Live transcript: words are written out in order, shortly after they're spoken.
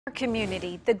Our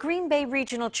community, the Green Bay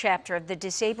Regional Chapter of the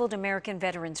Disabled American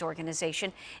Veterans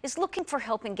Organization, is looking for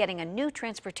help in getting a new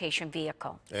transportation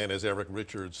vehicle. And as Eric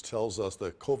Richards tells us, the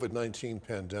COVID-19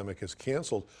 pandemic has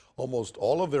canceled almost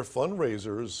all of their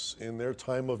fundraisers in their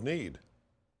time of need.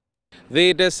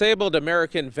 The Disabled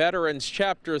American Veterans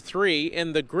Chapter 3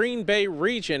 in the Green Bay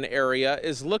region area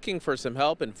is looking for some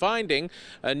help in finding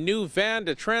a new van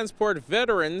to transport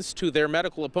veterans to their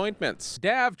medical appointments.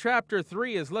 DAV Chapter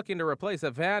 3 is looking to replace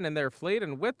a van in their fleet,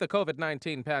 and with the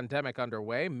COVID-19 pandemic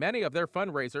underway, many of their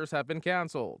fundraisers have been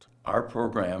canceled. Our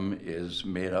program is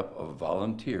made up of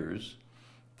volunteers.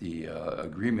 The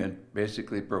agreement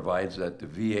basically provides that the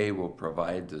VA will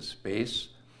provide the space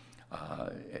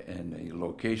and a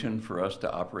location for us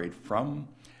to operate from.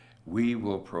 We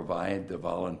will provide the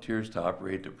volunteers to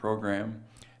operate the program,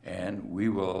 and we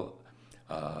will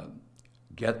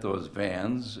get those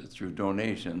vans through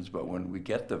donations, but when we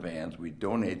get the vans, we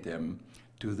donate them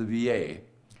to the VA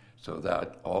so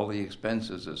that all the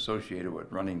expenses associated with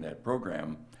running that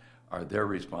program are their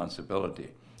responsibility.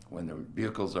 When the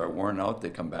vehicles are worn out, they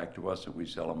come back to us and we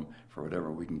sell them for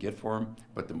whatever we can get for them,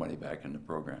 put the money back in the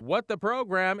program. What the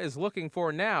program is looking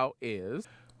for now is...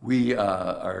 We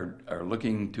are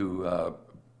looking to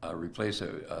replace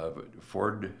a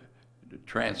Ford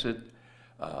Transit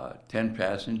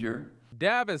 10-passenger.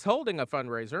 DAV is holding a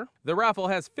fundraiser. The raffle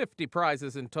has 50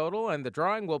 prizes in total, and the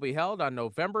drawing will be held on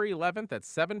November 11th at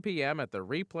 7 p.m. at the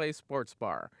Replay Sports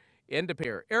Bar. In De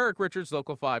Pere, Eric Richards,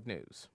 Local 5 News.